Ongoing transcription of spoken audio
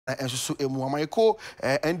na enso so emu amayeko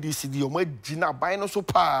NDC di omo agina ban no so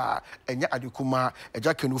pa enya adekuma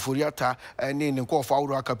eja kenu Ofori-Atta ne ne nkofo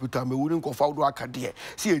awro aka Peter Amewu ne nkofo awro aka de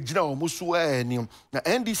se agina omo so ani na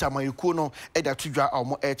NDC amayeko no eda tudwa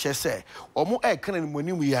omo echese omo ekana ni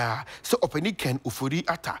monim ya se opani ken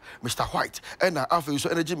Ofori-Atta Mr White na afa so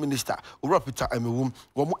energy minister Peter Amewu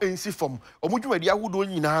omo ensi form omo dwumadi ahodo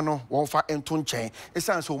nyina no won fa ento nchen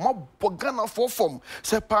esan so omo bogana for form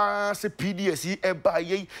se pa se PDS eba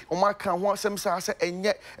ye omo aka ho asem sa se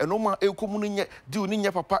enye enoma ekomu no nye di oni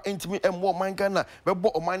nye papa entimi emmo mangana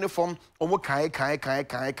bebo oman ne form omo kan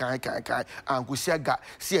ankosi aga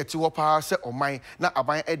se eti wo pa se oman na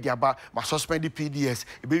aban ediaba ma suspend PDS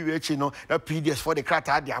ebe wi echi no na PDS for the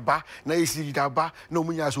krata adiaba na esi daba na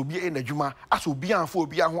omunya so bi na dwuma aso bi anfo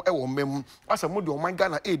obi aho ewo mem asa mo de oman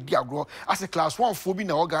Ghana edi agro asa class 1 fo bi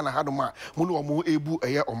na wo Ghana ha do ma mo no omo ebu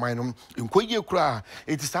eye oman no nkoye kura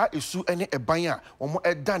enti sa esu ene eban a omo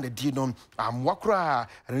eda na die no amwa kura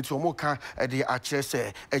enti omo ka de akire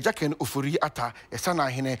se eja ken Ofori-Atta esa na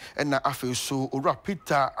hene na afa so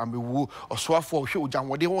Peter Amewu osoafo hwe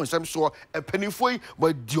ojanwode ho nsem so epanifoi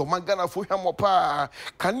ba di oman Ghana fo hwamo pa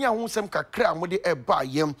kan ya ho nsem kakra mo de eba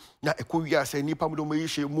yem na ekowi ase nipa mo do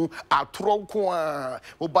mayihye mu atoro nko a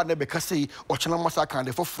mo ba na be kase ochena masa kan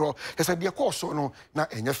de foforo ese de koso no na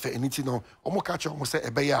enye fe eniti no omo ka che omo se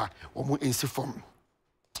ebe ya omo ensi form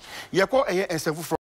ye ko eye ensem foforo